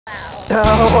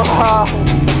Oh,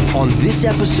 wow. On this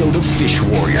episode of Fish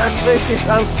Warrior, That fish is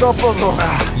unstoppable.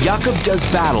 Jakub does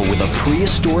battle with a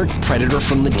prehistoric predator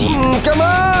from the deep, Come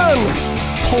on!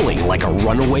 pulling like a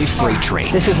runaway freight train.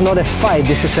 This is not a fight,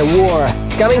 this is a war.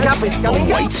 It's coming up, it's The coming up.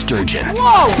 white sturgeon.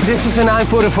 Whoa! This is a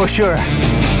 9-footer for sure.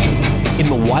 In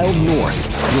the wild north,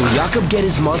 will Jakub get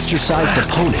his monster-sized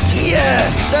opponent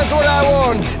Yes, that's what I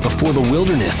want. before the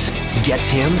wilderness gets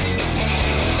him?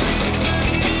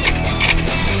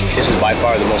 This is by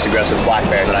far the most aggressive black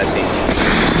bear that I've seen.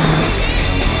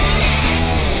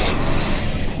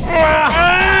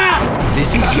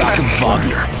 This is Jakub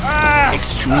Wagner,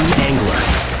 extreme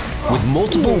angler. With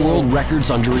multiple world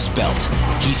records under his belt,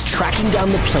 he's tracking down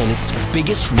the planet's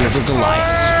biggest river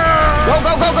Goliaths. Go,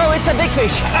 go, go, go, it's a big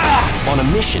fish. On a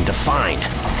mission to find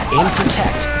and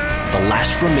protect the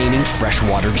last remaining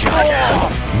freshwater giants.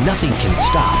 Nothing can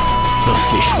stop the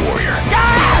Fish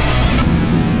Warrior.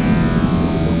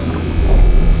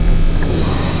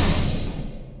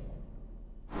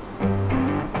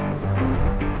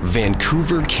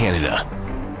 Vancouver, Canada.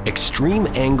 Extreme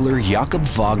angler Jakub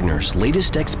Wagner's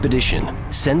latest expedition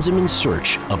sends him in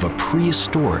search of a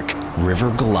prehistoric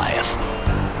river Goliath.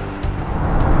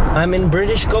 I'm in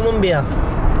British Columbia,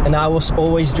 and I was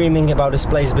always dreaming about this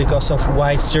place because of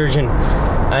white sturgeon.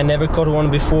 I never caught one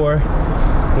before,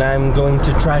 and I'm going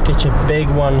to try catch a big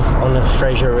one on the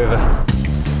Fraser River.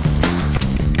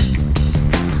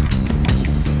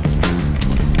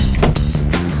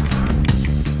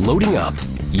 Loading up,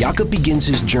 Jakub begins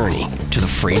his journey to the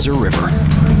Fraser River.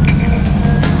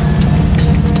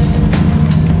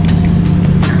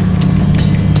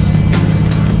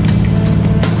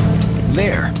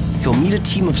 There, he'll meet a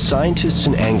team of scientists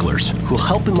and anglers who'll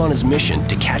help him on his mission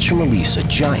to catch and release a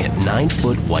giant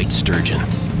 9-foot white sturgeon.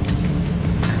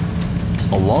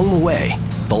 Along the way,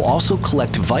 they'll also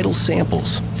collect vital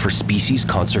samples for species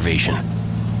conservation.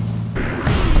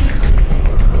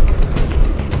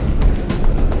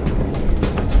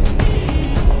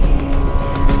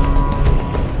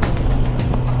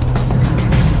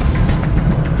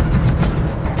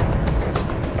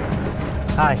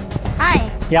 Hi, Hi.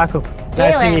 Jakub.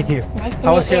 Nice to Galen. meet you. Nice to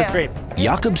How was meet your you. trip?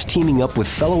 Jakub's teaming up with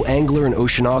fellow angler and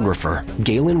oceanographer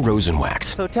Galen Rosenwax.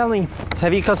 So tell me,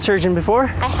 have you caught sturgeon before?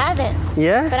 I haven't,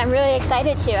 Yeah? but I'm really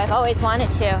excited to. I've always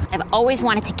wanted to. I've always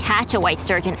wanted to catch a white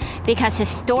sturgeon because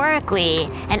historically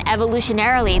and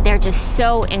evolutionarily, they're just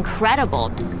so incredible.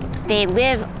 They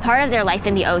live part of their life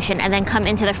in the ocean and then come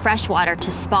into the freshwater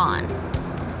to spawn.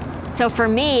 So for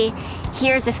me,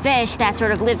 here's a fish that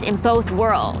sort of lives in both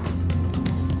worlds.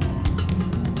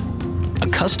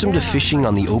 Accustomed to fishing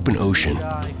on the open ocean,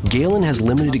 Galen has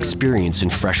limited experience in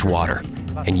fresh water,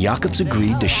 and Jakub's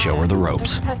agreed to show her the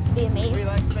ropes. It's supposed to be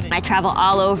amazing. I travel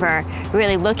all over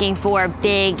really looking for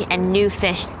big and new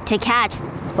fish to catch.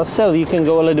 But still, you can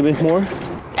go a little bit more.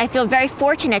 I feel very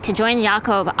fortunate to join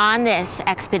Jakub on this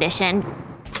expedition.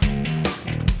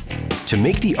 To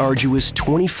make the arduous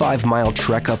 25-mile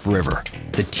trek upriver,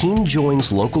 the team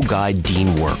joins local guide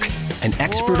Dean Work, an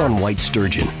expert on white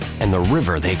sturgeon and the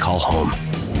river they call home.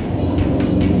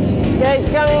 Okay, it's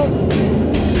coming.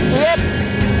 Yep.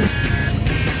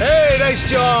 Hey, nice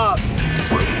job!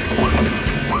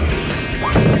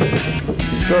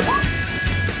 Good.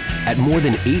 At more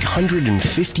than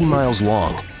 850 miles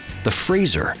long, the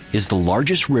Fraser is the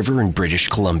largest river in British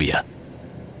Columbia.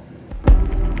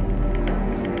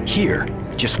 Here,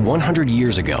 just 100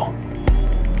 years ago,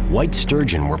 white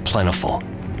sturgeon were plentiful.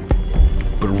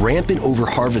 But rampant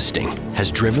overharvesting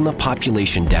has driven the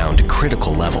population down to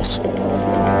critical levels.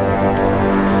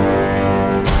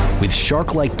 With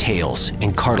shark-like tails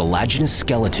and cartilaginous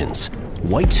skeletons,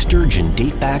 white sturgeon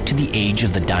date back to the age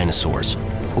of the dinosaurs,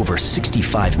 over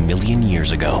 65 million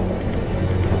years ago.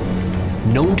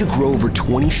 Known to grow over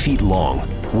 20 feet long,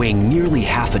 weighing nearly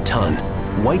half a ton,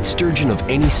 white sturgeon of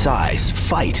any size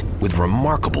fight with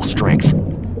remarkable strength.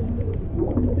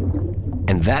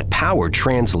 And that power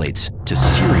translates to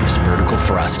serious vertical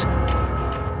thrust.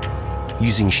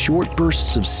 Using short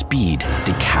bursts of speed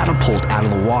to catapult out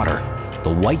of the water,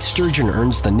 the white sturgeon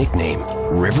earns the nickname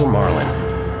River Marlin.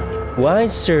 White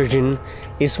sturgeon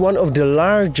is one of the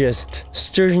largest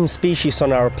sturgeon species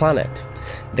on our planet.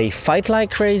 They fight like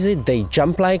crazy, they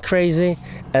jump like crazy,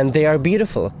 and they are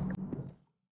beautiful.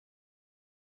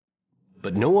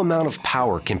 But no amount of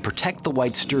power can protect the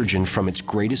white sturgeon from its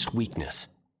greatest weakness.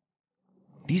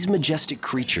 These majestic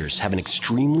creatures have an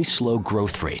extremely slow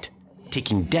growth rate,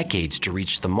 taking decades to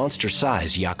reach the monster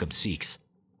size Jakub seeks.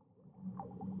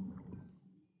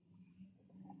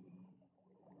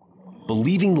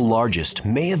 Believing the largest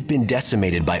may have been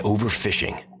decimated by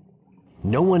overfishing,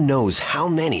 no one knows how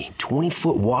many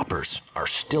 20-foot whoppers are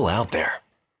still out there.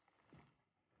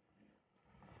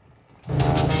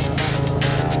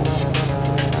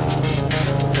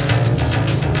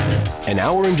 An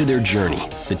hour into their journey,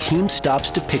 the team stops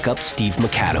to pick up Steve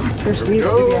McAdam. Here, Steve,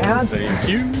 I'll give you a hand. Thank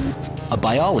you. A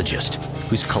biologist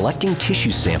who's collecting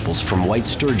tissue samples from white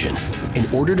sturgeon in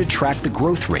order to track the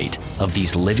growth rate of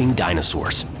these living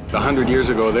dinosaurs. 100 years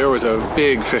ago, there was a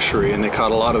big fishery, and they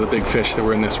caught a lot of the big fish that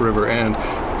were in this river, and the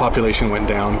population went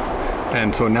down.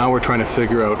 And so now we're trying to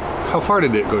figure out how far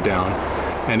did it go down,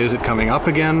 and is it coming up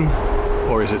again,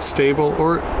 or is it stable,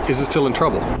 or is it still in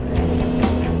trouble?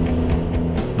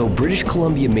 Though British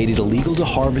Columbia made it illegal to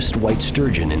harvest white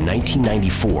sturgeon in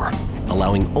 1994,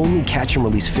 allowing only catch and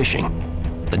release fishing,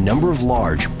 the number of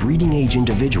large breeding age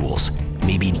individuals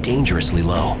may be dangerously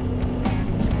low.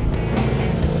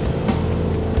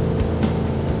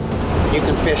 You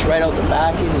can fish right out the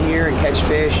back in here and catch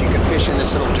fish. You can fish in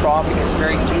this little trough. It gets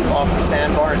very deep off the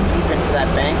sandbar and deep into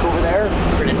that bank over there.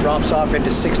 And it drops off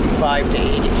into 65 to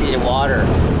 80 feet of water.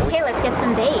 Okay, let's get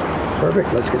some bait.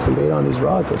 Perfect. Let's get some bait on these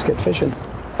rods. Let's get fishing.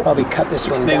 Probably cut this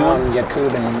one down,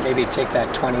 Jakub, and maybe take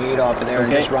that 28 off of there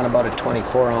and just run about a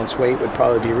 24-ounce weight would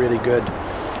probably be really good.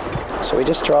 So we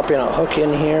just drop in a hook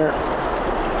in here,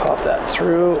 pop that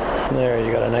through. There,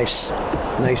 you got a nice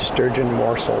sturgeon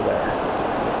morsel there.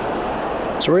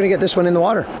 So we're gonna get this one in the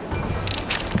water.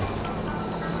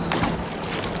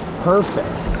 Perfect.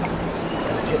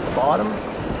 Gonna hit the bottom.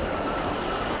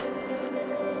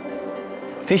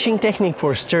 Fishing technique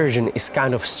for sturgeon is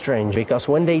kind of strange because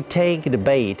when they take the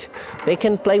bait, they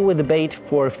can play with the bait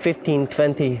for 15,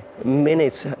 20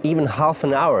 minutes, even half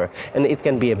an hour, and it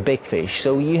can be a big fish.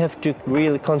 So you have to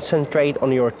really concentrate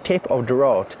on your tip of the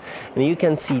rod, and you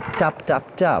can see tap,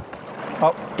 tap, tap.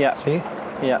 Oh, yeah. See?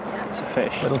 Yeah, it's a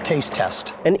fish. Little taste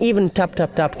test. And even tap,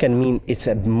 tap, tap can mean it's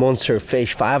a monster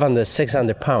fish, 500,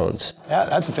 600 pounds. Yeah,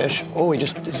 that's a fish. Oh,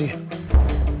 is he?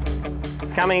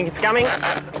 It's coming, it's coming.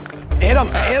 Hit him,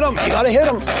 you gotta hit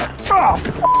him.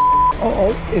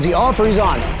 Uh-oh, is he off or he's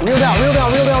on? Reel down, reel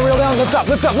down, reel down, reel down. Lift up,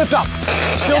 lift up, lift up.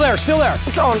 Still there, still there.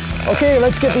 It's on. Okay,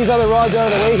 let's get these other rods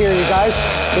out of the way here, you guys.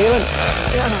 Galen.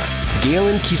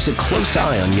 Galen keeps a close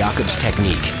eye on Jakub's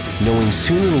technique, knowing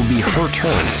soon it'll be her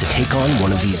turn to take on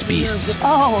one of these beasts.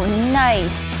 Oh,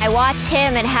 nice. I watched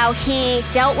him and how he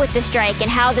dealt with the strike and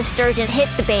how the sturgeon hit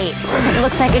the bait. It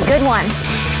looks like a good one.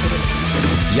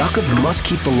 Jakub must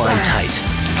keep the line tight.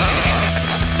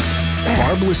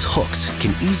 Barbless hooks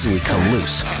can easily come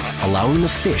loose, allowing the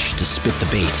fish to spit the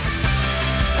bait.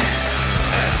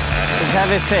 It's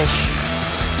heavy fish.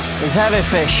 It's heavy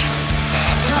fish.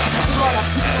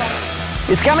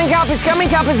 It's coming up, it's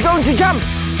coming up, it's going to jump.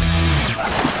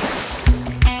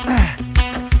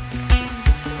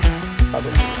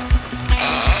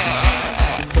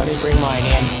 Let me bring mine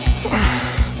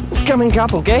in. It's coming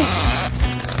up, okay?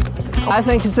 I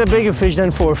think it's a bigger fish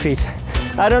than 4 feet.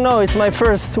 I don't know, it's my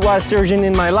first wild sturgeon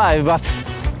in my life, but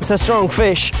it's a strong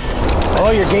fish. Oh,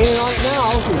 you're gaining on it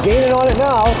now. You're gaining on it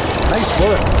now. Nice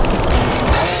bullet.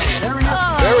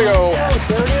 There we go. Yes,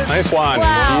 there it is. Nice one.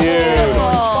 Wow.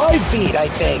 Beautiful. 5 feet, I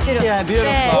think. Yeah,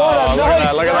 beautiful. Oh, look at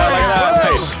that, look at that, look at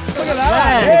that. Nice. Look at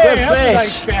that. Good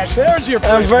fish. Nice. There's your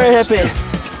I'm very happy.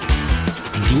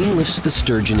 Dean lifts the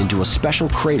sturgeon into a special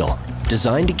cradle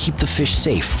designed to keep the fish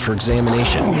safe for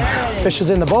examination. Fish is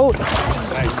in the boat.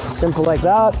 Nice. Simple like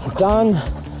that. Done.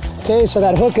 Okay, so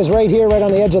that hook is right here, right on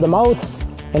the edge of the mouth,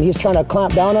 and he's trying to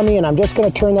clamp down on me, and I'm just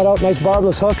going to turn that out. Nice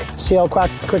barbless hook. See how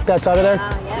quick that's out of there?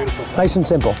 Oh, yeah. Nice and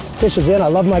simple. Fish is in. I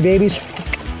love my babies.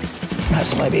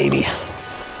 That's my baby.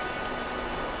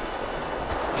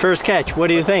 First catch, what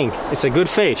do you think? It's a good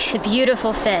fish. It's a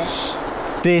beautiful fish.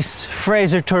 This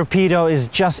Fraser torpedo is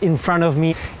just in front of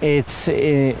me. It's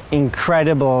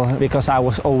incredible because I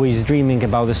was always dreaming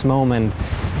about this moment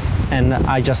and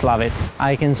I just love it.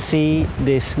 I can see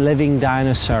this living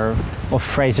dinosaur of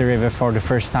Fraser River for the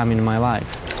first time in my life.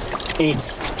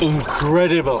 It's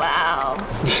incredible. Wow.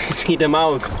 See the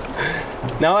mouth.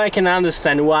 Now I can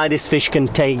understand why this fish can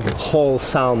take whole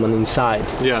salmon inside.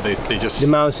 Yeah, they just... The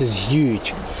mouth is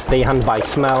huge. They hunt by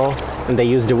smell and they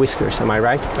use the whiskers, am I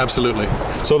right? Absolutely.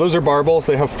 So those are barbels.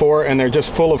 They have 4 and they're just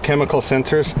full of chemical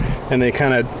sensors, and they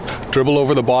kind of dribble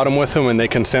over the bottom with them and they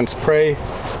can sense prey.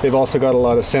 They've also got a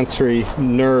lot of sensory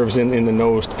nerves in the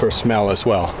nose for smell as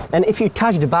well. And if you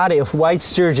touch the body of white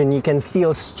sturgeon, you can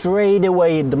feel straight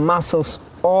away the muscles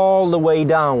all the way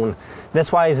down.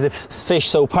 That's why is the fish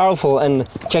so powerful, and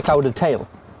check out the tail.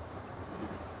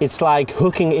 It's like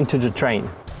hooking into the train.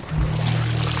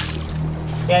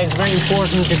 Yeah, it's very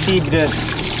important to keep the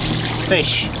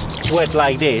fish wet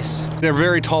like this. They're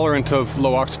very tolerant of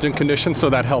low oxygen conditions, so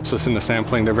that helps us in the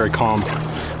sampling. They're very calm.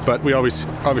 But we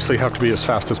obviously have to be as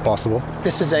fast as possible.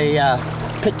 This is a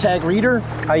pit tag reader.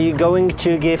 Are you going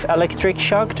to give electric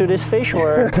shock to this fish,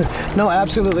 or? No,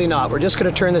 absolutely not. We're just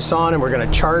going to turn this on and we're going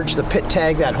to charge the pit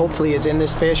tag that hopefully is in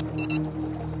this fish.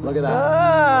 Look at that.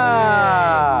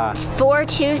 Ah! It's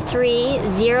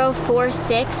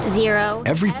 4230460.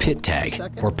 Every pit tag,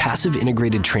 or passive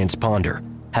integrated transponder,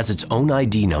 has its own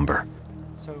ID number,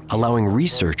 allowing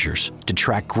researchers to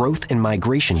track growth and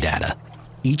migration data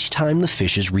each time the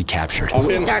fish is recaptured.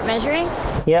 Start measuring.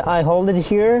 Yeah, I hold it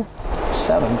here.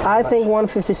 7. I think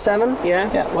 157.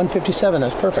 Yeah. Yeah, 157,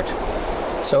 that's perfect.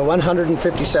 So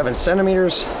 157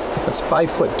 centimeters, that's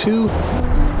 5'2".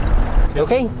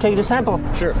 Okay, take the sample.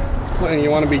 Sure. And you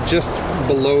want to be just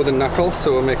below the knuckle,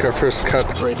 so we'll make our first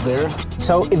cut right there.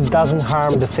 So it doesn't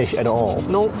harm the fish at all?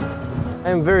 Nope.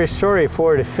 I'm very sorry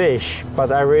for the fish,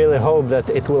 but I really hope that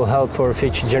it will help for a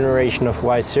future generation of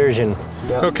white sturgeon.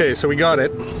 Yeah. Okay, so we got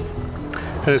it.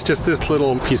 And it's just this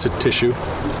little piece of tissue.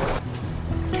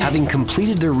 Having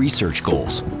completed their research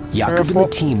goals, Jakub and the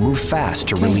team move fast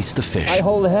to release the fish. I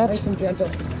hold the head. Nice and gentle.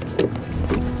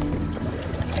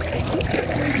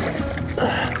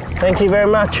 Thank you very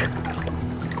much.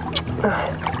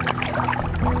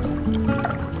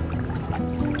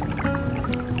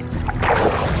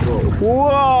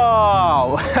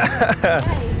 Whoa!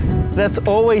 That's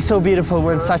always so beautiful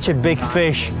when such a big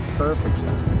fish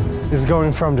is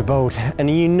going from the boat, and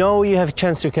you know you have a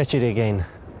chance to catch it again.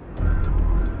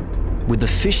 With the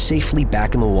fish safely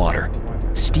back in the water,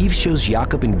 Steve shows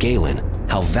Jakub and Galen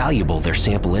how valuable their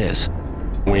sample is.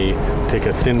 We take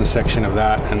a thin section of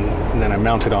that and then I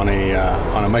mount it on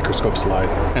a microscope slide.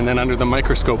 And then under the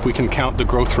microscope we can count the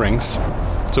growth rings,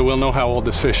 so we'll know how old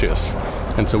this fish is.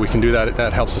 And so we can do that.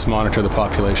 That helps us monitor the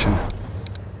population.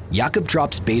 Jakub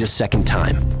drops bait a second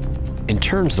time and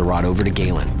turns the rod over to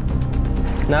Galen.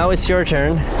 Now it's your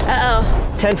turn. Uh-oh.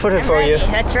 10-footer for ready. you.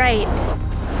 That's right.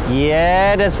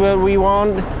 Yeah, that's what we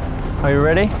want. Are you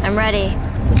ready? I'm ready.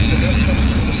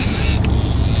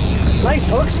 Nice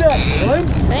hook set, good.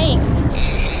 Thanks.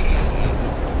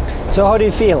 So how do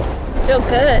you feel? Feel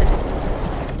good.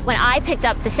 When I picked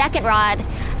up the second rod,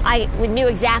 I knew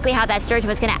exactly how that sturgeon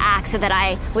was going to act so that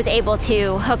I was able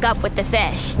to hook up with the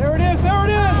fish. There it is, there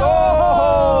it is!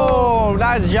 Oh,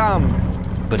 nice jump.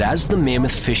 But as the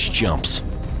mammoth fish jumps,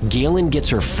 Galen gets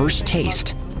her first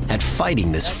taste at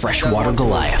fighting this freshwater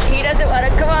Goliath. He doesn't want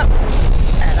to come up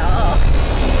at all.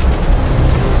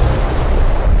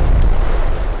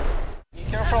 Be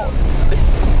careful.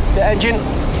 The engine.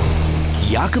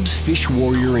 Jakub's fish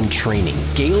warrior in training,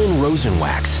 Galen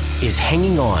Rosenwax, is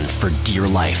hanging on for dear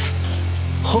life.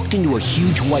 Hooked into a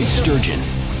huge white sturgeon,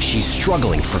 she's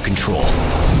struggling for control.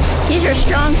 These are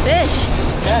strong fish.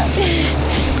 Yeah.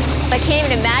 I can't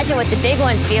even imagine what the big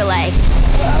ones feel like.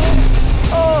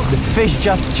 Oh, the fish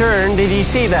just turned. Did you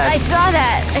see that? I saw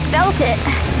that. I felt it.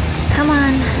 Come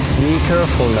on. Be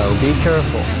careful now, be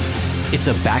careful. It's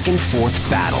a back and forth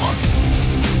battle.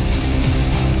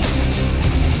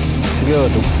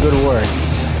 Good work.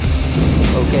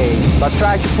 Okay, but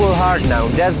try to pull hard now.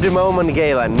 That's the moment,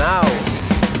 Galen. Now.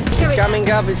 It's coming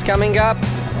up, it's coming up.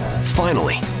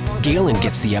 Finally, Galen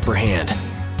gets the upper hand.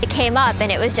 It came up and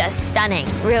it was just stunning.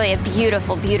 Really a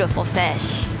beautiful, beautiful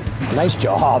fish. Nice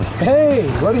job. Hey,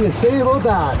 what do you say about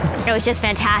that? It was just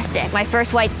fantastic. My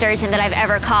first white sturgeon that I've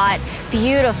ever caught.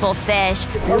 Beautiful fish.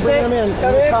 You bring him in. Here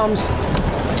it comes.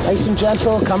 Nice and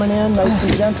gentle, coming in, nice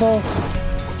and gentle.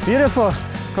 Beautiful.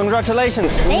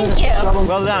 Congratulations. Thank you.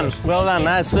 Well done. Well done.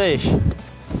 Nice fish.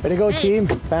 Way to go, team.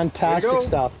 Fantastic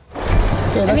stuff.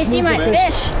 Okay, Let me see my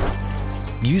fish.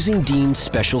 Using Dean's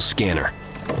special scanner,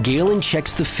 Galen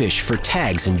checks the fish for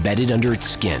tags embedded under its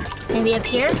skin. Maybe up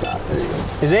here?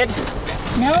 Is it?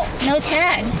 No, no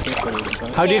tag.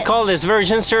 How do you call this?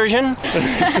 Virgin sturgeon?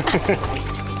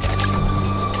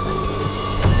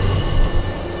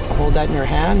 Hold that in your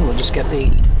hand. We'll just get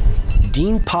the...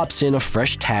 Dean pops in a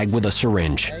fresh tag with a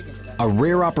syringe, a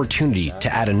rare opportunity to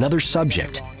add another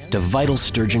subject to vital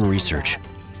sturgeon research.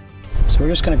 So we're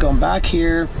just going to go back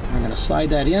here. We're going to slide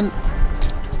that in.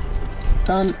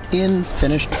 Done, in,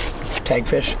 finished. Tag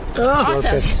fish. Oh,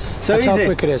 awesome. Fish. So That's how easy.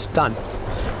 quick it is. Done.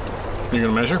 You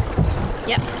gonna measure?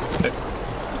 Yep.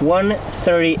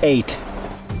 138.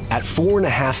 At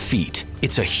 4.5 feet,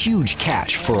 it's a huge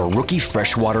catch for a rookie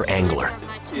freshwater angler,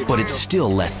 but it's still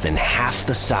less than half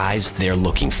the size they're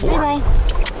looking for. Bye-bye.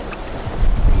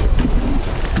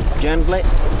 Gently.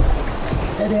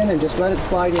 Head in and just let it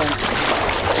slide in.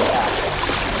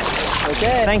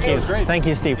 Okay. Thank you. Great. Thank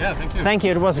you, Steve. Yeah, thank you. Thank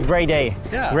you. It was a great day.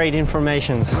 Yeah. Great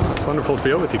information. It's wonderful to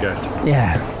be out with you guys.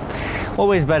 Yeah.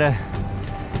 Always better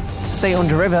stay on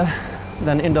the river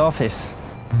than in the office.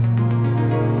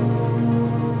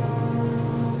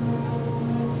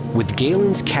 With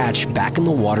Galen's catch back in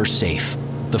the water safe,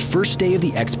 the first day of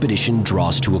the expedition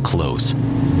draws to a close.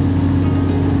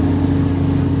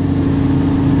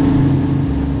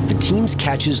 The team's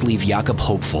catches leave Jakub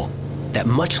hopeful that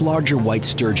much larger white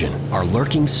sturgeon are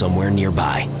lurking somewhere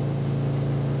nearby.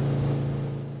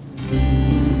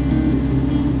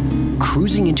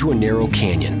 Cruising into a narrow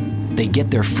canyon, they get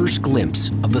their first glimpse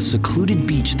of the secluded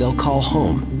beach they'll call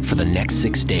home for the next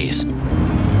 6 days.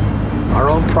 Our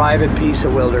own private piece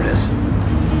of wilderness.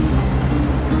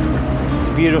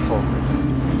 It's beautiful.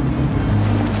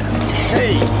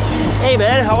 Hey! Hey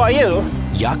man, how are you?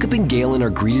 Jakub and Galen are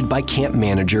greeted by camp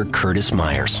manager Curtis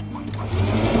Myers.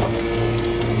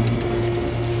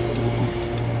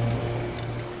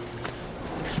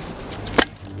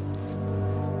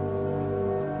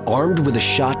 Armed with a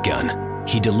shotgun,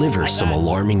 he delivers some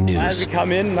alarming news. As we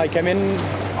come in, I came in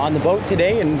on the boat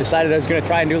today and decided I was going to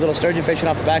try and do a little sturgeon fishing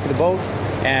off the back of the boat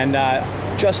and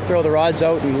just throw the rods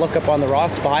out and look up on the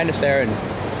rocks behind us there, and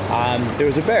there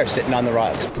was a bear sitting on the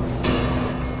rocks.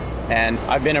 And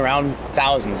I've been around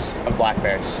thousands of black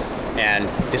bears, and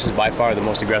this is by far the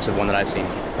most aggressive one that I've seen.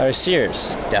 Are you serious?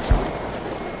 Definitely.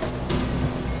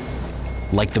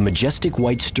 Like the majestic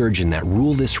white sturgeon that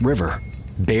rule this river,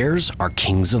 bears are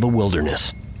kings of the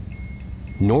wilderness.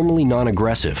 Normally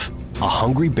non-aggressive, a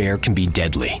hungry bear can be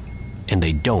deadly, and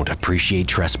they don't appreciate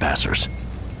trespassers.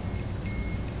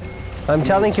 I'm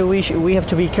telling you, we have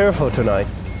to be careful tonight.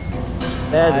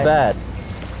 That's bad.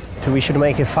 So we should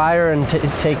make a fire and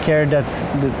take care that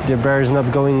the bear is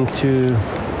not going to,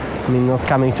 not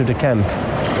coming to the camp.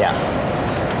 Yeah.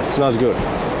 It's not good.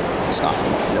 It's not.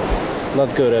 No.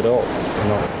 Not good at all.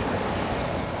 No.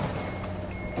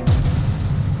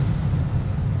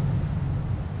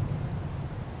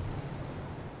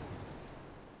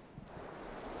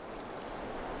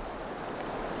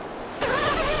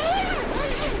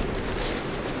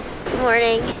 Good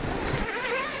morning.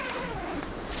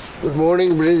 Good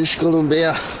morning, British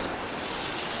Columbia.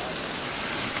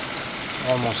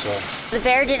 Almost there. The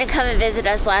bear didn't come and visit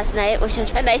us last night, which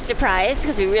was a nice surprise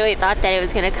because we really thought that it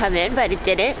was going to come in, but it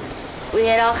didn't. We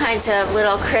had all kinds of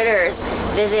little critters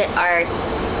visit our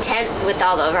tent with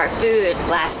all of our food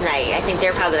last night. I think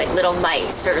they're probably like little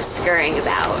mice sort of scurrying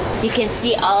about. You can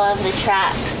see all of the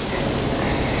tracks.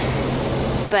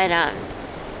 But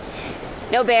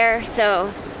no bear,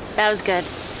 so that was good.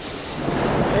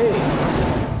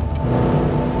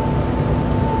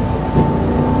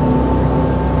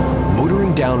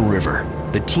 Motoring downriver,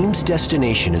 the team's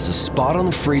destination is a spot on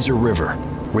the Fraser River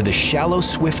where the shallow,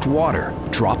 swift water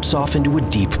drops off into a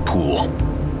deep pool.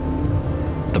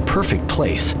 The perfect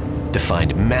place to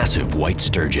find massive white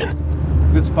sturgeon.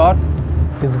 Good spot.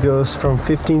 It goes from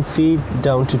 15 feet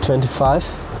down to 25.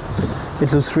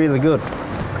 It looks really good.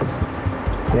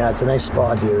 Yeah, it's a nice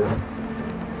spot here.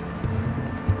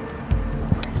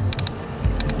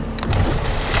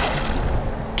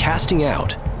 Casting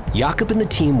out, Jakub and the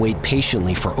team wait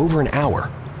patiently for over an hour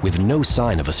with no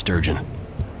sign of a sturgeon.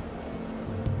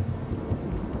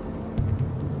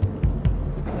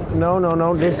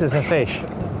 No, this is a fish.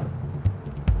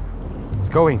 It's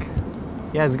going.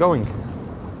 Yeah, it's going.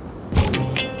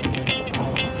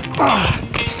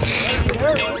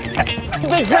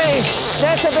 Big fish!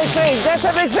 That's a big fish! That's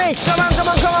a big fish! Come on,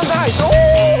 guys!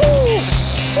 Ooh!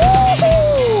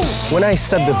 When I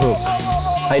set the hook,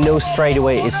 I know straight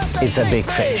away it's a big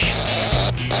fish.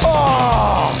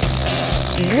 Oh!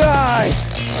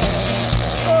 Guys!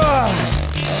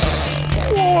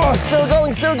 Oh, still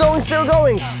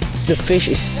going! The fish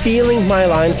is peeling my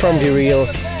line from the reel.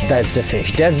 That's the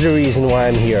fish. That's the reason why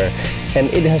I'm here.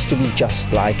 And it has to be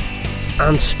just like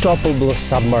unstoppable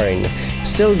submarine.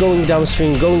 Still going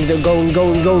downstream, going.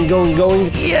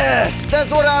 Yes,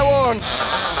 that's what I want.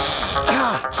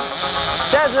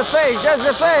 That's the fish.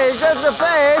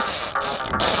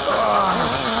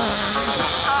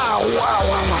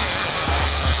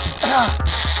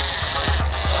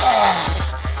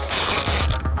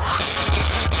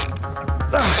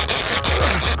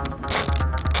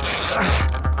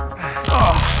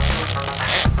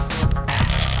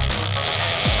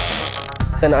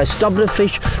 Then I stop the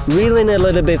fish, reel in a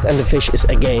little bit, and the fish is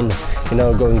again,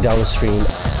 going downstream.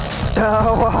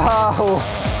 Oh, wow!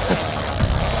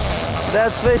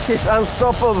 That fish is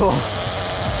unstoppable.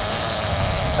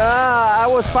 I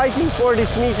was fighting for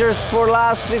these meters for the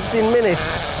last 15 minutes.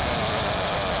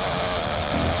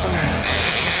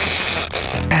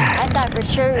 I thought for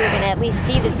sure we were going to at least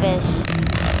see the fish.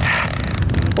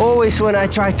 Always when I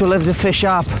try to lift the fish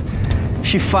up,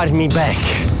 she fights me back.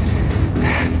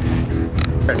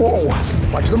 Whoa!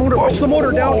 Watch the motor, watch the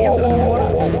motor down.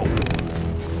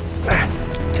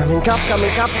 Coming up,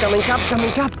 coming up, coming up,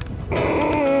 coming up.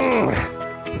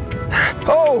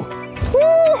 Oh!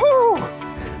 Woohoo!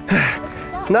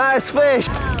 Nice fish!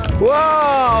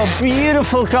 Wow,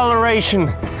 beautiful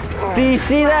coloration. Do you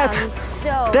see that?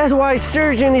 That white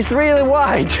sturgeon is really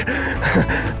white.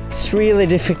 It's really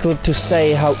difficult to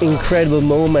say how incredible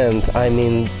moment. I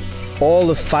mean, all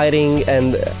the fighting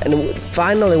and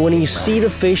finally when you see the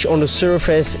fish on the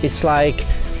surface, it's like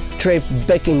trip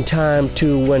back in time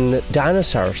to when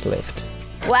dinosaurs lived.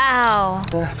 Wow.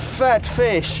 Fat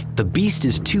fish. The beast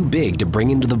is too big to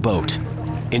bring into the boat.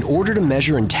 In order to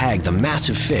measure and tag the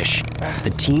massive fish,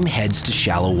 the team heads to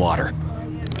shallow water.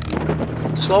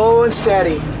 Slow and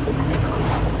steady.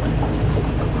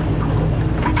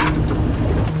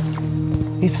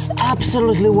 It's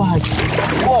absolutely white.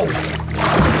 Whoa!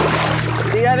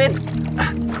 Do you have it?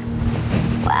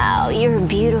 Wow, you're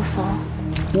beautiful.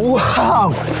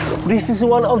 Wow! This is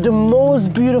one of the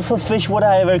most beautiful fish what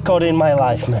I ever caught in my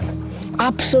life, man.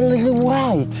 Absolutely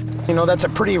white. You know, that's a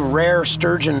pretty rare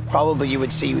sturgeon. Probably you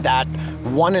would see that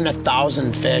 1 in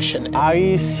 1,000 fish. And Are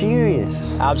you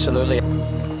serious? absolutely.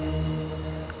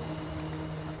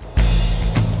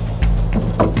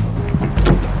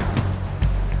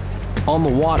 On the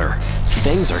water,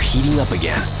 things are heating up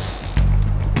again.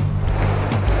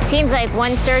 Seems like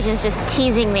one sturgeon's just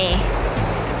teasing me.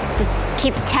 Just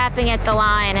keeps tapping at the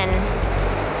line and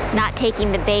not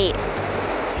taking the bait.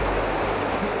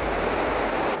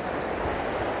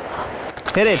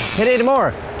 Hit it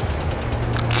more.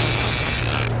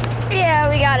 Yeah,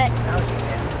 we got it.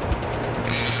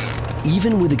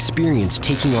 Even with experience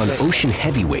taking on ocean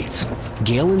heavyweights,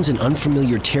 Galen's in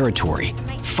unfamiliar territory,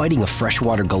 fighting a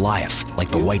freshwater Goliath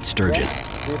like the white sturgeon.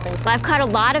 Well, I've caught a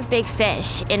lot of big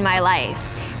fish in my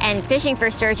life, and fishing for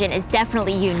sturgeon is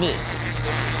definitely unique.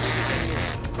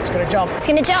 It's gonna jump. It's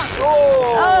gonna jump.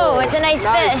 Oh, it's a nice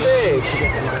fish.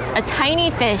 A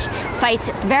tiny fish fights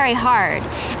very hard,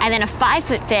 and then a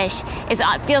 5-foot fish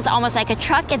feels almost like a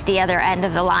truck at the other end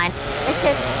of the line. It's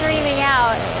just screaming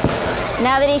out.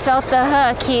 Now that he felt the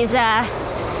hook, he's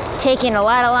taking a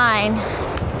lot of line.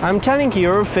 I'm telling you,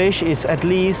 your fish is at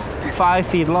least 5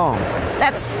 feet long.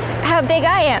 That's how big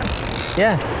I am.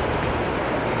 Yeah.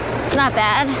 It's not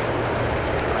bad.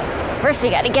 First, we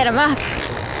gotta get him up.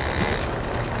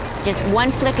 Just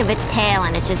one flick of its tail,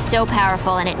 and it's just so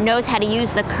powerful, and it knows how to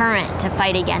use the current to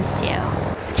fight against you.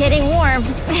 It's getting warm.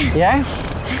 Yeah?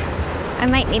 I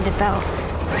might need the boat.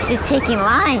 It's just taking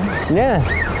line. Yeah.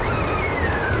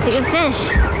 It's a good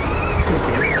fish.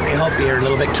 Let me help you here a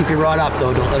little bit. Keep your rod up,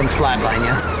 though. Don't let him flatline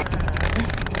you.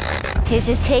 He's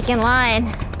just taking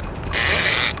line.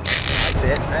 That's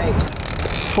it. Nice.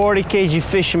 40 kg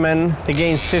fisherman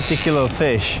against 50 kilo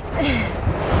fish.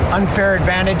 Unfair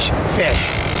advantage,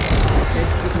 fish. That's it.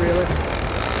 Keep reeling.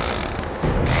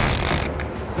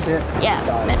 That's it. Yeah,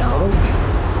 middle.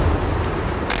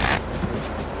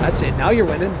 That's it. Now you're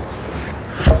winning.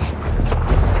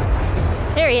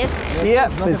 There he is.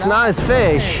 Yep, it's nice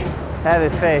fish. Heavy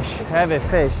fish, heavy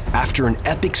fish. After an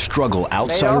epic struggle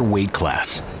outside her weight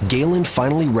class, Galen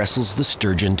finally wrestles the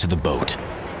sturgeon to the boat.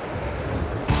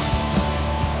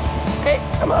 Hey,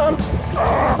 come on.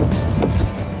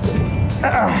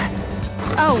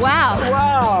 Oh, wow.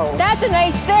 Wow. That's a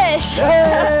nice fish.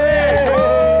 Hey.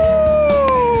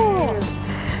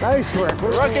 Nice work.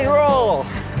 Rock and roll.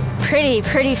 Pretty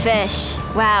fish.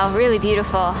 Wow, really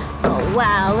beautiful. Oh,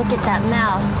 wow, look at that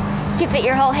mouth. You can fit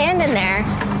your whole hand in there.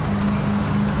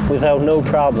 Without no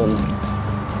problem.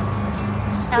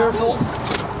 Careful.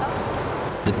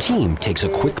 The team takes a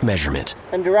quick measurement.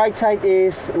 And the right side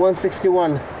is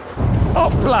 161.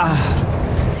 Hopla!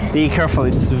 Be careful,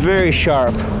 it's very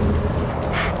sharp.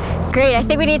 Great, I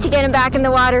think we need to get him back in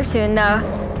the water soon, though.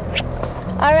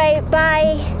 All right,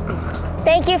 bye.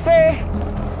 Thank you for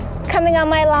coming on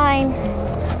my line.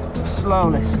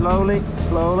 Slowly, slowly,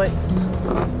 slowly.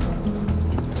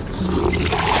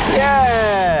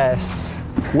 Yes!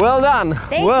 Well done.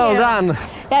 Thank well you. done.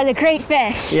 That was a great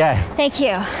fish. Yeah. Thank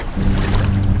you.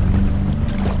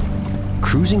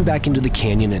 Cruising back into the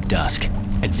canyon at dusk,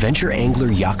 adventure angler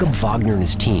Jakub Wagner and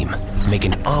his team make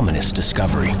an ominous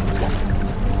discovery.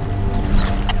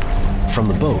 From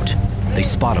the boat, they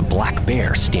spot a black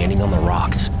bear standing on the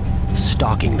rocks,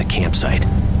 stalking the campsite.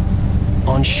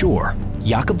 On shore,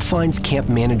 Jakub finds camp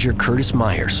manager Curtis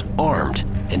Myers armed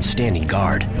and standing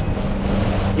guard.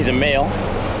 He's a male,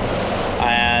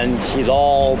 and he's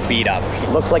all beat up. He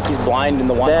looks like he's blind in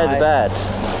the one eye. That's bad.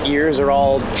 Ears are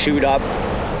all chewed up.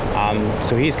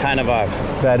 So he's kind of a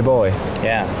bad boy.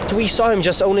 Yeah. We saw him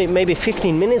just only maybe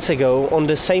 15 minutes ago on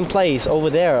the same place over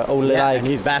there. Only yeah, like and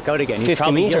he's back out again. He's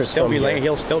 50 meters from here.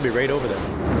 He'll still be right over there.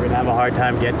 We're gonna have a hard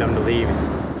time getting him to leave.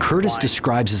 Curtis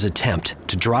describes his attempt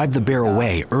to drive the bear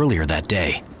away earlier that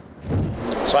day.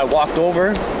 So I walked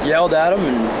over, yelled at him,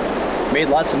 and made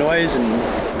lots of noise, and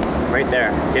right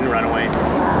there, didn't run away.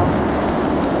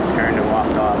 Turned and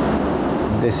walked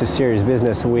off. This is serious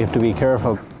business, so we have to be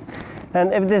careful.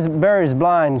 And if this bear is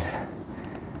blind,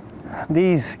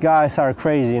 these guys are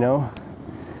crazy, you know.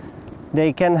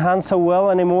 They can't hunt so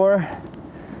well anymore.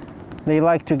 They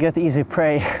like to get easy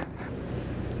prey.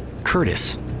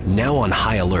 Curtis, now on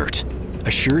high alert,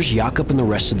 assures Jakub and the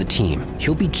rest of the team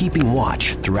he'll be keeping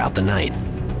watch throughout the night.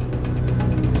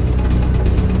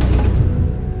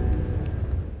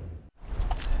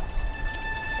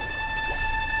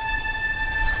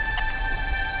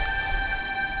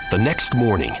 The next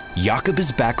morning, Jakub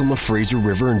is back on the Fraser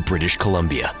River in British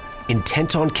Columbia,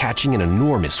 intent on catching an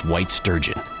enormous white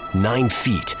sturgeon, 9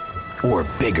 feet or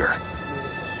bigger.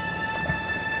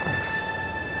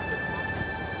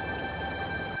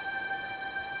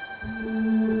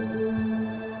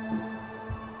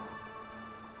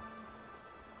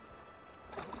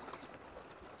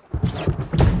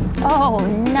 Oh,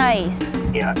 nice.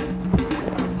 Yeah.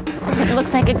 It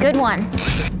looks like a good one.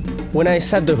 When I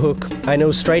set the hook, I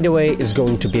know straight away it's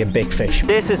going to be a big fish.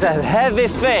 This is a heavy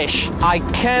fish. I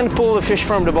can't pull the fish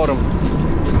from the bottom.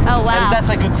 Oh, wow. And that's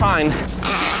a good sign.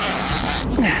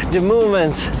 The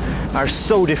movements are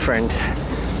so different.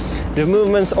 The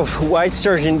movements of white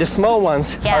sturgeon, the small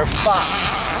ones, are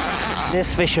fast.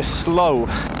 This fish is slow.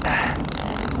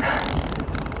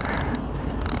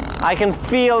 I can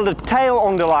feel the tail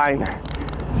on the line.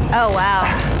 Oh, wow.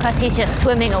 Plus he's just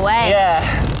swimming away.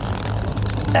 Yeah.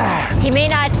 He may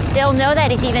not still know that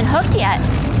he's even hooked yet.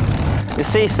 You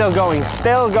see, still going,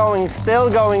 still going, still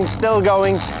going, still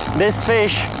going. This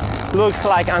fish looks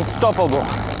like unstoppable.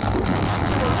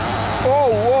 Whoa,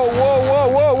 whoa, whoa, whoa,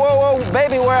 whoa, whoa, whoa.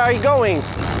 Baby, where are you going?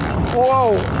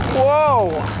 Whoa,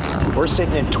 whoa. We're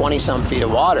sitting in 20-some feet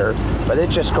of water, but it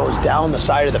just goes down the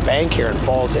side of the bank here and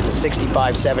falls into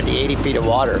 65, 70, 80 feet of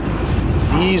water.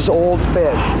 These old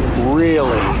fish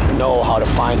really know how to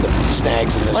find the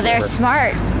snags in this Well, they're river.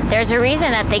 smart. There's a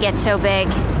reason that they get so big.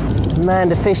 Man,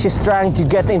 the fish is trying to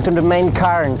get into the main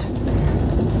current.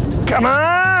 Come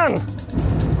on!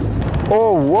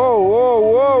 Oh, whoa, whoa,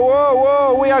 whoa, whoa,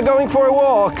 whoa, we are going for a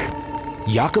walk.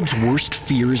 Jakub's worst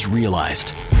fear is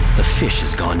realized. The fish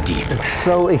has gone deep.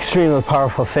 So extremely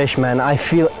powerful fish, man. I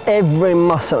feel every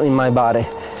muscle in my body.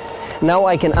 Now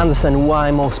I can understand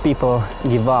why most people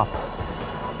give up.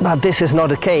 But this is not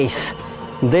the case.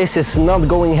 This is not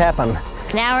going to happen.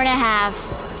 An hour and a half,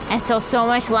 and still so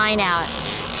much line out.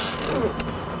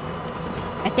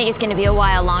 I think it's gonna be a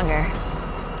while longer.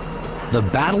 The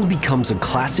battle becomes a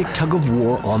classic tug of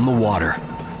war on the water,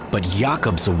 but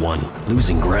Jakub's the one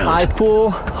losing ground. I pull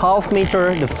half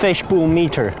meter, the fish pull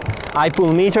meter. I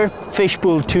pull meter, fish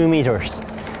pull 2 meters.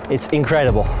 It's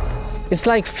incredible. It's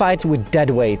like fight with dead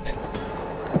weight.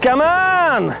 Come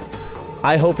on!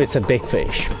 I hope it's a big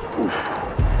fish.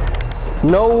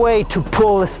 No way to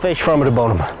pull this fish from the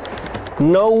bottom.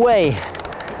 No way.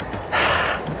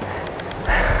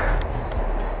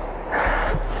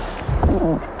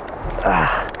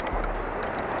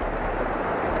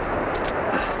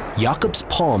 Jakub's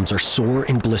palms are sore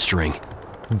and blistering.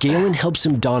 Galen helps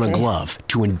him don a glove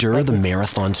to endure the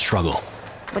marathon struggle.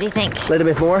 What do you think? A little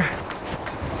bit more.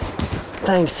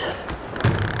 Thanks.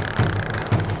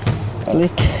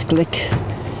 Click, click,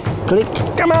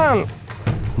 click. Come on!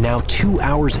 Now 2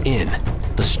 hours in,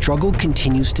 the struggle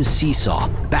continues to seesaw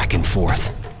back and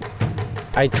forth.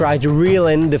 I try to reel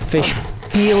in the fish,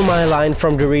 peel my line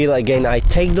from the reel again. I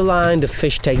take the line, the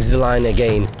fish takes the line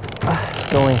again. It's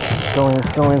going, it's going,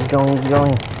 it's going, it's going, it's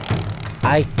going.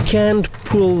 I can't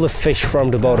pull the fish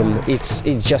from the bottom. It's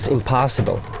just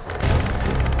impossible.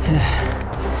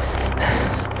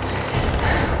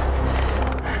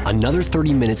 Another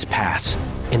 30 minutes pass,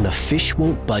 and the fish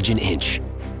won't budge an inch,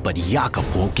 but Jakub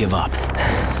won't give up.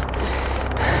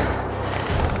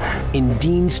 In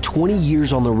Dean's 20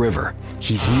 years on the river,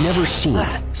 he's never seen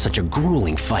such a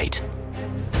grueling fight.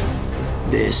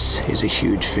 This is a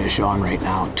huge fish on right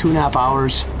now. 2.5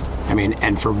 hours. I mean,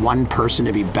 and for one person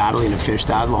to be battling a fish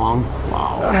that long,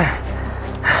 wow.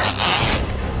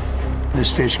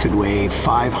 This fish could weigh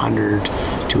 500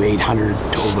 to 800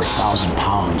 to over 1,000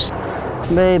 pounds.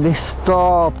 Baby,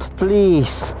 stop,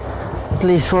 please.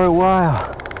 Please, for a while.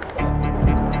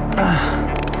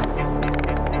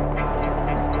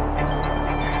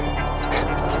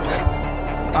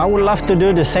 I would love to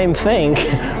do the same thing.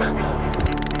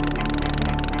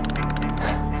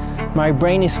 My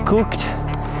brain is cooked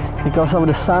because of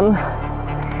the sun.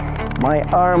 My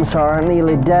arms are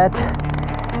nearly dead.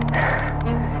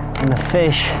 And the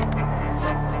fish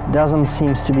doesn't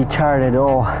seem to be tired at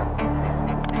all.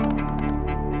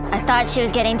 I thought she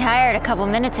was getting tired a couple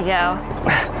minutes ago.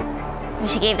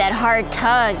 She gave that hard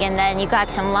tug and then you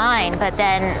got some line, but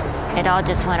then it all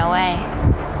just went away.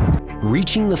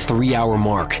 Reaching the 3-hour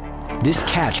mark, this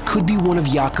catch could be one of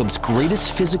Jakub's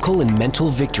greatest physical and mental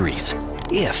victories,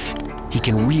 if he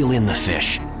can reel in the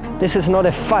fish. This is not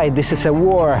a fight, this is a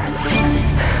war.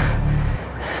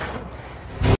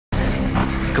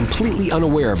 Completely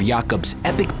unaware of Jakub's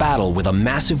epic battle with a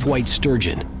massive white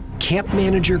sturgeon, camp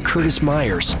manager Curtis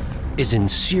Myers is in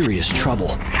serious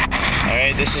trouble. All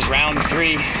right, this is round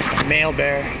 3, male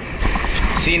bear.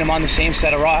 Seeing him on the same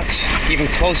set of rocks, even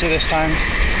closer this time.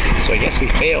 So I guess we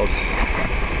failed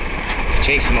to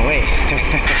chase him away.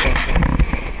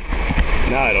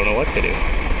 Now I don't know what to do.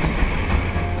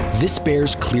 This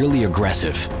bear's clearly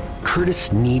aggressive.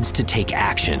 Curtis needs to take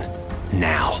action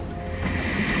now.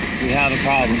 We have a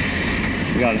problem.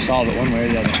 We gotta solve it one way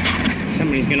or the other.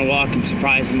 Somebody's gonna walk and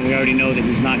surprise him. We already know that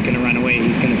he's not gonna run away.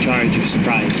 He's gonna charge if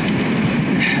surprised.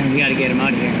 We gotta get him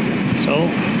out of here. So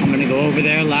I'm gonna go over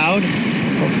there loud.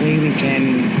 Hopefully we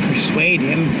can persuade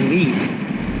him to leave.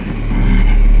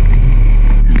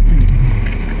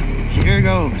 Here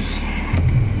goes.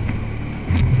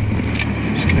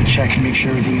 Just gonna check and make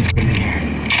sure everything's good in here.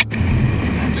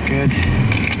 That's good.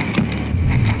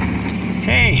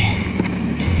 Hey,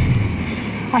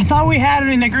 I thought we had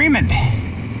an agreement.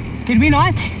 Did we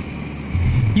not?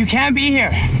 You can't be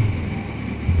here.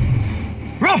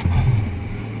 Ruff!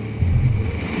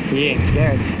 He ain't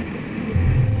scared.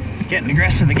 He's getting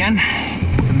aggressive again.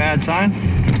 It's a bad sign.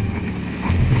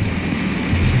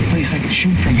 There's a place I can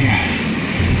shoot from here.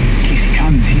 In case he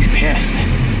comes, he's pissed.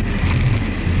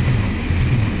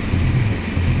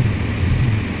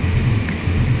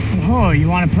 Oh, you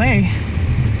want to play?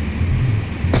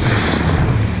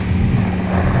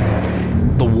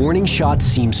 The warning shot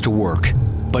seems to work,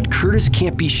 but Curtis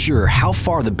can't be sure how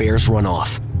far the bears run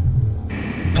off.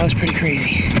 That was pretty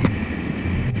crazy.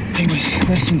 It was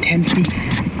less than 10 feet.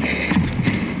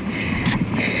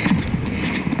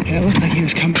 Yeah, it looked like he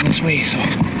was coming this way, so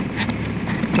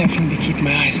definitely be keeping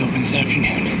my eyes open this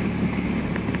afternoon.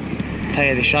 Tell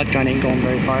you, the shotgun ain't going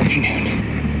very far afternoon.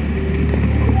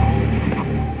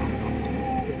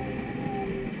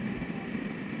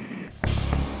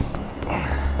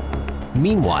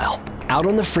 Meanwhile, out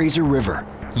on the Fraser River,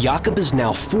 Jakub is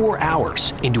now 4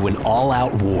 hours into an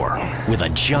all-out war with a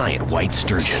giant white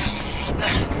sturgeon.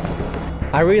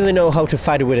 I really know how to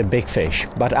fight with a big fish,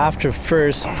 but after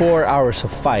first 4 hours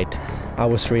of fight, I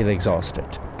was really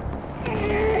exhausted.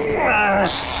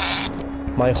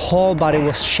 My whole body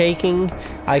was shaking.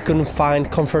 I couldn't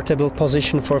find comfortable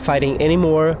position for fighting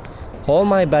anymore. All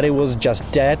my body was just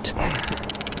dead.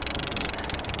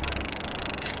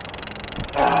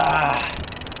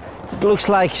 Looks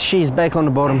like she's back on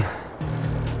the bottom.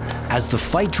 As the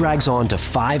fight drags on to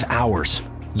 5 hours,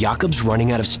 Jakub's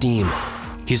running out of steam.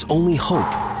 His only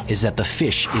hope is that the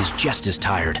fish is just as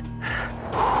tired.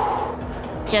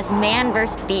 Just man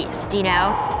versus beast, you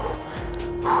know?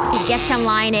 He'd get some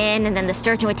line in and then the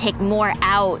sturgeon would take more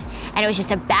out. And it was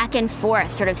just a back and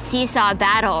forth sort of seesaw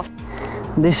battle.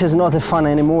 This is not fun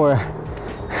anymore,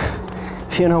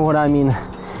 if you know what I mean.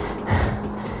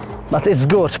 But it's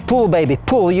good. Pull, baby,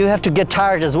 pull. You have to get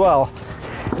tired as well.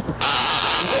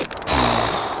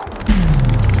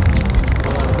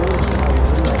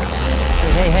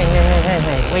 Hey.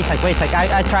 Wait a sec.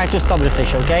 I try to stop the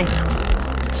fish, okay?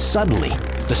 Suddenly,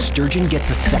 the sturgeon gets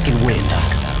a second wind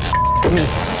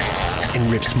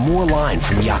and rips more line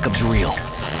from Jakub's reel.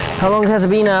 How long has it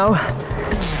been now?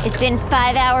 It's been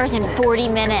 5 hours and 40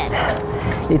 minutes.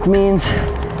 It means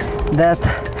that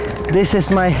this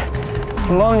is my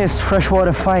longest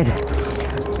freshwater fight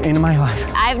in my life.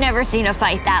 I've never seen a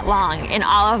fight that long in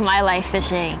all of my life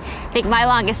fishing. I think my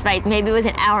longest fight maybe was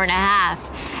an hour and a half,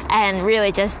 and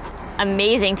really just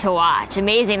amazing to watch.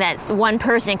 Amazing that one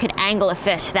person could angle a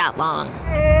fish that long.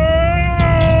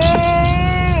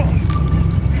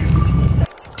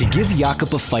 To give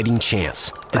Jakub a fighting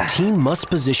chance, the team must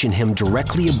position him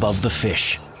directly above the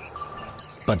fish.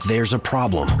 But there's a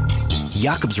problem.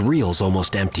 Jakub's reel's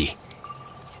almost empty.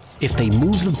 If they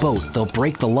move the boat, they'll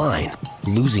break the line,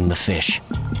 losing the fish.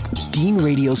 Dean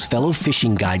radios fellow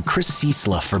fishing guide Chris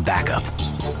Ciesla for backup.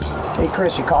 Hey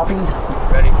Chris, you copy?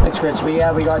 Ready? I Thanks, Rich. We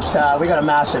got a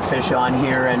massive fish on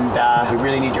here, and we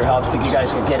really need your help. Think you guys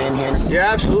could get in here?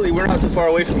 Yeah, absolutely. We're not too far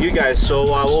away from you guys, so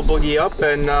we'll boogie up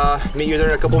and meet you there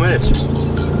in a couple minutes.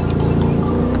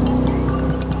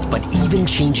 But even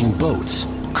changing boats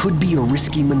could be a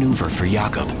risky maneuver for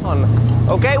Jakub.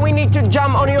 Okay, we need to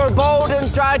jump on your boat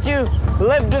and try to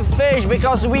lift the fish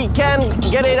because we can't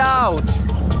get it out.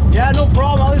 Yeah, no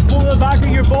problem. I'll just pull the back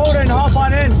of your boat and hop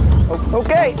on in.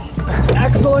 Okay.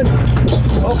 Excellent.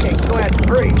 Okay, go ahead.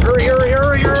 Hurry.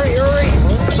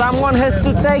 Someone has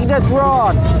to take that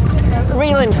rod.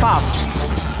 Reeling fast.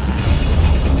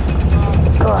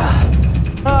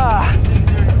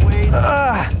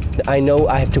 I know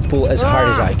I have to pull as hard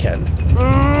as I can.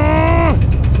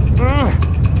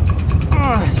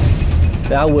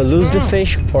 I will lose the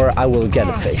fish or I will get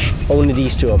a fish. Only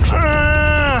these two options.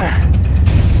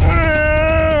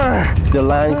 The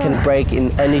line can break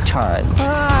in any time.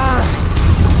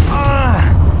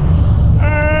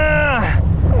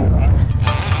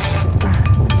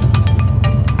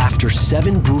 After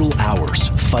 7 brutal hours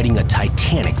fighting a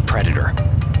titanic predator,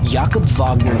 Jakub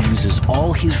Wagner uses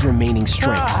all his remaining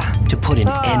strength to put an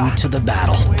end to the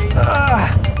battle.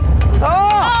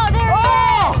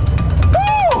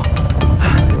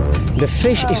 The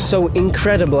fish is so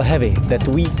incredibly heavy that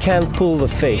we can't pull the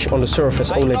fish on the surface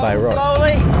only by rod.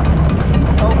 Slowly.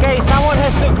 Okay, someone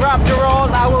has to grab the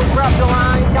rod. I will grab the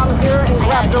line. Come here and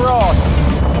grab the rod.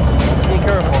 Be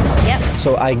careful. Yep.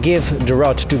 So I give the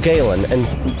rod to Galen and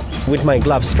with my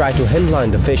gloves try to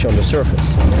handline the fish on the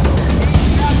surface.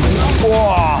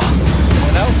 Whoa.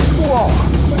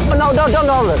 No, don't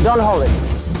hold it. Don't hold it.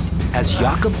 As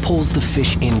Jakub pulls the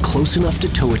fish in close enough to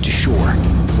tow it to shore,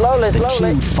 the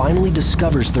team finally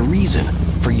discovers the reason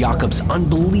for Jakub's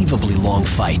unbelievably long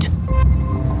fight.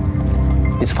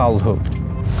 It's foul hooked.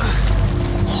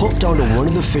 Hooked onto one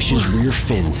of the fish's rear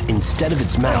fins instead of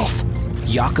its mouth,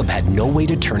 Jakub had no way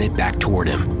to turn it back toward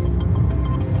him.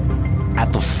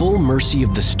 At the full mercy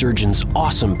of the sturgeon's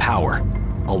awesome power,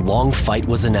 a long fight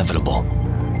was inevitable.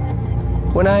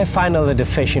 When I finally had the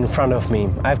fish in front of me,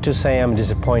 I have to say I'm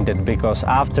disappointed because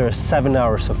after 7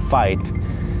 hours of fight,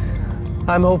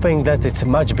 I'm hoping that it's a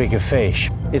much bigger fish.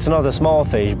 It's not a small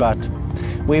fish, but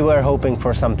we were hoping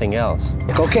for something else.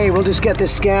 Okay, we'll just get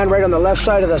this scan right on the left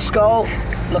side of the skull.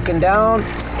 Looking down.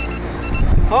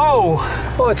 Oh,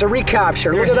 it's a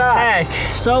recapture. Look at that.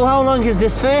 So how long is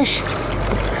this fish?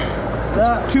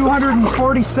 It's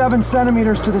 247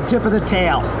 centimeters to the tip of the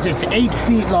tail. It's 8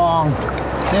 feet long.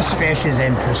 This fish is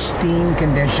in pristine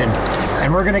condition.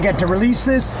 And we're gonna get to release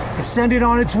this, send it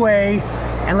on its way,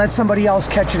 and let somebody else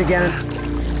catch it again.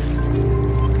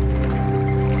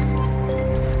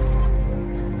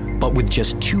 But with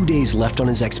just 2 days left on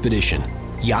his expedition,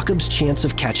 Jakub's chance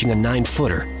of catching a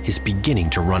 9-footer is beginning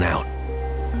to run out.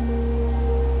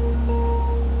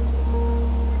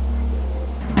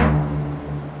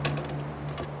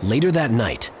 Later that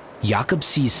night, Jakub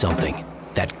sees something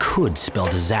that could spell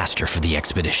disaster for the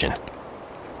expedition.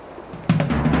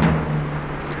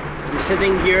 I'm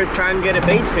sitting here trying to get a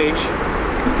bait fish,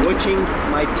 watching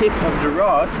my tip of the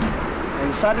rod,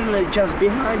 and suddenly just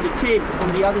behind the tip,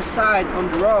 on the other side,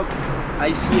 on the rock,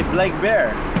 I see a black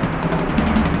bear.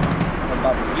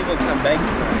 But he will come back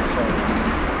tonight, so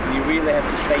we really have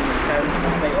to stay in tents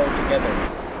and stay all together.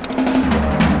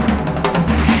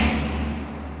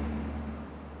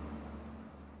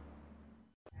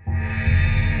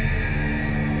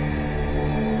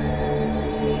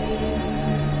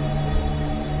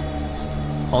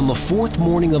 On the 4th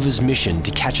morning of his mission to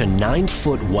catch a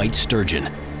 9-foot white sturgeon,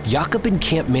 Jakub and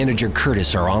camp manager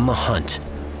Curtis are on the hunt,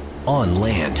 on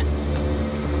land.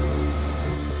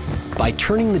 By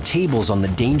turning the tables on the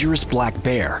dangerous black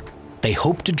bear, they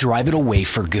hope to drive it away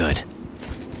for good.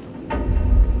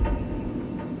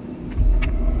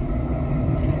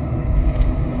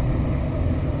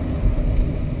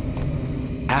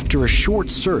 After a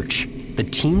short search, the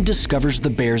team discovers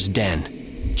the bear's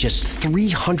den, just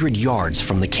 300 yards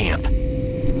from the camp.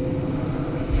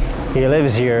 He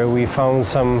lives here. We found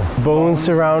some bones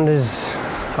around his,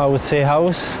 I would say,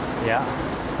 house. Yeah.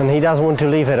 And he doesn't want to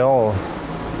leave at all.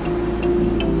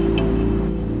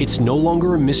 It's no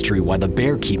longer a mystery why the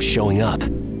bear keeps showing up.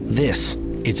 This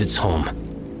is its home.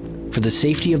 For the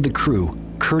safety of the crew,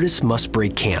 Curtis must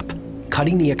break camp,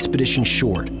 cutting the expedition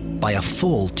short by a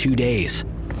full 2 days.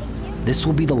 This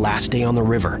will be the last day on the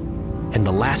river, and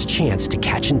the last chance to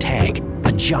catch and tag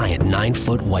a giant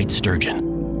 9-foot white sturgeon.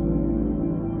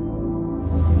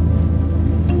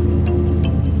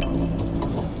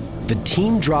 The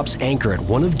team drops anchor at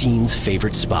one of Dean's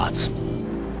favorite spots.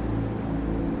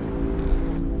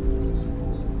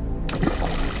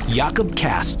 Jakub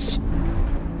casts,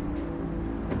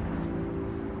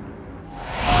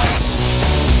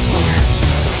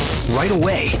 Right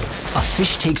away, a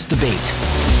fish takes the bait.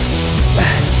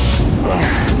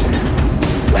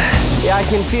 Yeah, I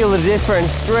can feel the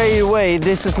difference straight away.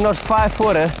 This is not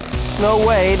 5-footer. No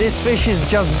way, this fish is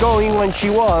just going when she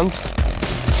wants.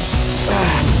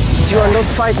 You are not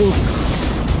fighting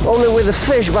only with the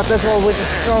fish, but as well with the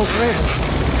strong river.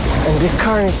 And the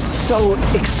current is so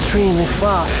extremely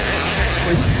fast.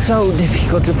 It's so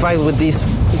difficult to fight with these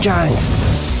giants.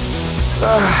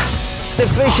 The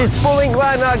fish is pulling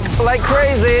like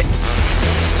crazy.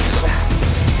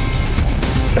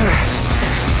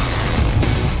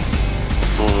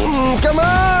 Come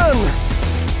on!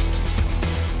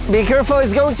 Be careful,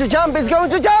 it's going to jump, it's going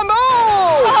to jump!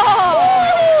 Oh!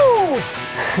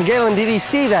 Galen, did you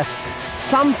see that?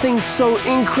 Something so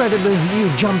incredible here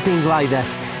jumping like that.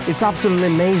 It's absolutely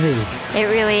amazing. It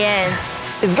really is.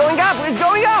 It's going up, it's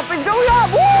going up, it's going up!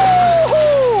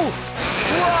 Woo!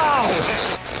 Wow!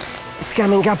 It's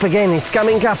coming up again, it's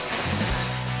coming up.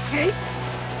 Okay.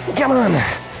 Come on.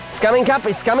 It's coming up,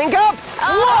 it's coming up!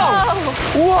 Oh.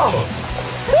 Whoa!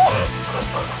 Whoa!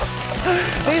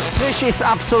 This fish is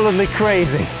absolutely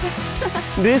crazy.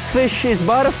 This fish is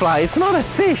butterfly, it's not a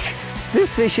fish.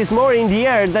 This fish is more in the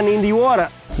air than in the water.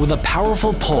 With a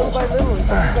powerful pull,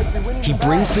 he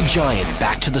brings the giant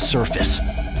back to the surface,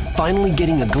 finally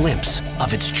getting a glimpse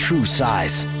of its true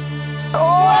size. Oh!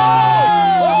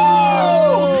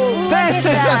 This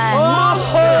is a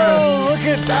monster! Look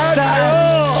at that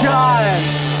giant!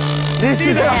 This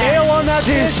is a tail on that.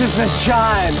 This is a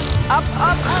giant. Up,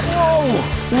 up, up! Whoa!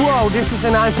 Whoa! This is a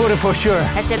 9-footer for sure.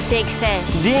 That's a big fish.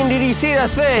 Dean, did you see that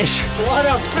fish? What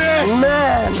a fish!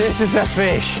 Man, this is a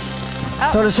fish. Oh,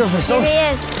 So the surface. here he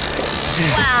is.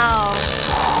 Wow.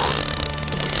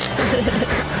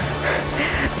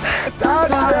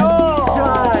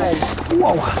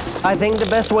 Whoa! I think the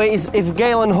best way is if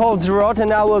Galen holds the rod,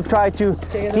 and I will try to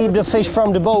keep the fish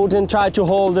from the boat and try to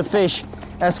hold the fish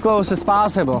as close as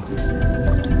possible.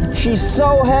 She's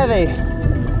so heavy.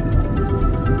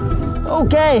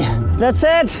 Okay, that's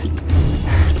it.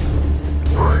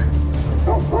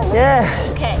 Yeah.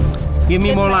 Okay. Give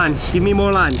me more line. Give me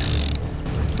more line.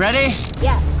 Ready?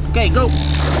 Yes. Okay, go.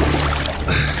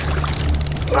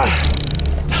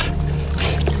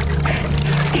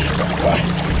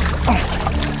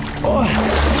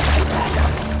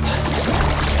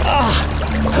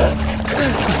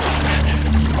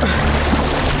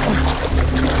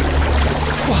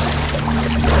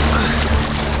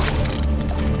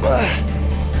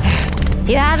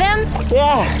 Do you have him?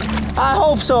 Yeah, I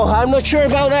hope so. I'm not sure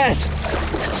about that.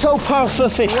 So powerful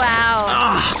fish. Wow.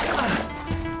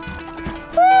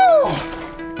 Woo!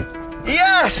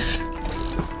 Yes!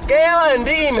 Galen,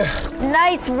 Dean,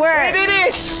 Nice work. we did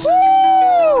it!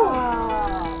 Woo!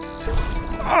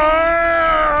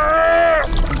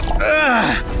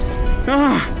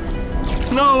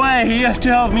 No way, you have to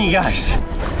help me, guys.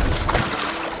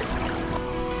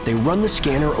 They run the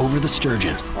scanner over the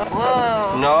sturgeon.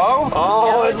 No?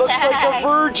 Oh, it looks like a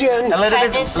virgin. A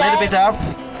little bit up.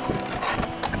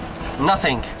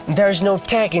 Nothing. There's no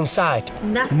tag inside.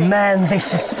 Nothing. Man,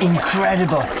 this is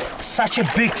incredible. Such a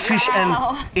big fish and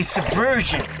it's a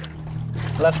virgin.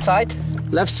 Left side?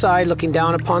 Left side looking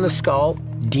down upon the skull.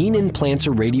 Dean implants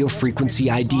a radio frequency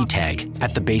ID tag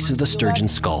at the base of the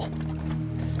sturgeon's skull.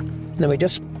 Then we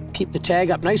just keep the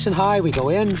tag up nice and high. We go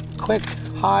in, quick,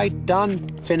 high, done,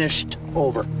 finished,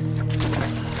 over.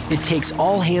 It takes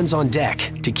all hands on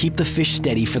deck to keep the fish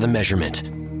steady for the measurement.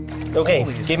 Okay,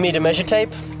 give me the measure tape.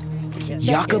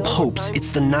 Jakub hopes it's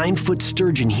the 9-foot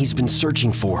sturgeon he's been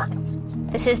searching for.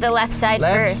 This is the left side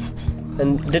Left. first.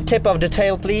 And the tip of the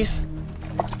tail, please.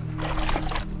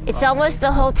 It's almost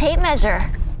the whole tape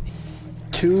measure.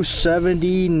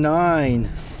 279.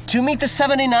 2 meters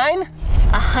 79?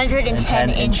 110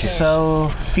 inches. So,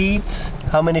 feet,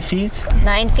 how many feet?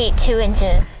 9 feet 2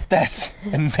 inches. That's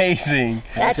amazing.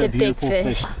 That's a big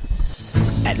fish.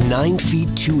 At 9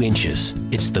 feet 2 inches,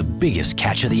 it's the biggest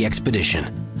catch of the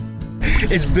expedition.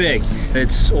 It's big.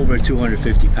 It's over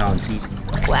 250 pounds easy.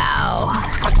 Wow.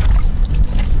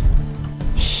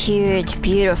 Huge,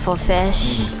 beautiful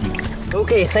fish.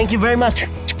 Okay, thank you very much.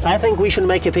 I think we should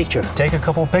make a picture. Take a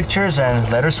couple pictures and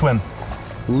let her swim.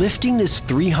 Lifting this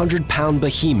 300-pound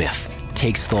behemoth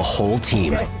takes the whole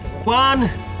team. 1,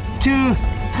 2,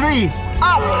 3,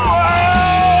 up!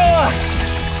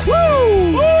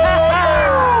 Woo!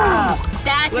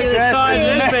 That's Look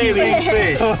at a big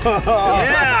fish.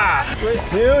 Yeah!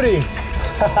 Beauty!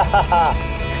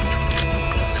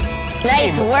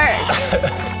 Nice work.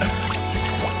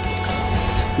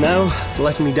 Now,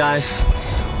 let me dive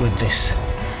with this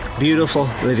beautiful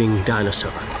living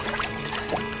dinosaur.